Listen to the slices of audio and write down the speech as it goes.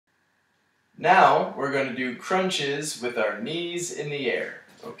Now we're going to do crunches with our knees in the air,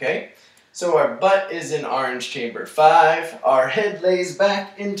 okay? So our butt is in orange chamber 5, our head lays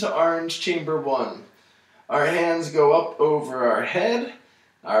back into orange chamber 1. Our hands go up over our head,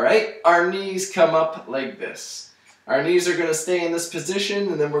 alright? Our knees come up like this. Our knees are going to stay in this position,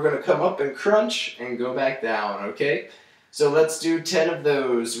 and then we're going to come up and crunch and go back down, okay? So let's do 10 of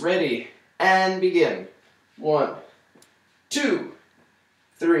those. Ready, and begin. 1, 2,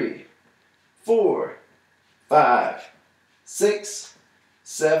 3, 4, 5, 6,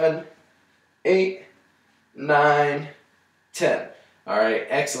 7, 8, 9, 10. Alright,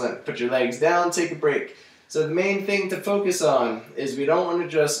 excellent. Put your legs down, take a break. So the main thing to focus on is we don't want to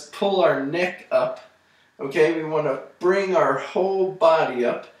just pull our neck up, okay? We want to bring our whole body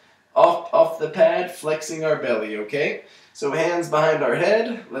up, off the pad, flexing our belly, okay? So hands behind our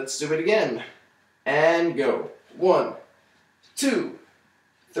head, let's do it again. And go. 1, 2,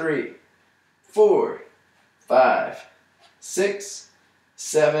 3, 4, 5, 6,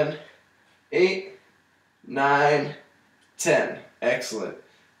 7, 8, 9, 10. Excellent.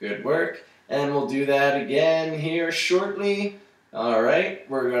 Good work. And we'll do that again here shortly. Alright,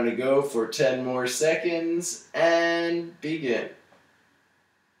 we're going to go for 10 more seconds and begin.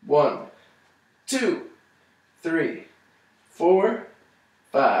 1, 2, 3, 4,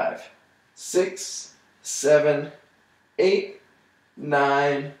 5, 6, 7, 8,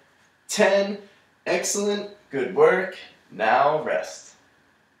 9, 10. Excellent. Good work. Now rest.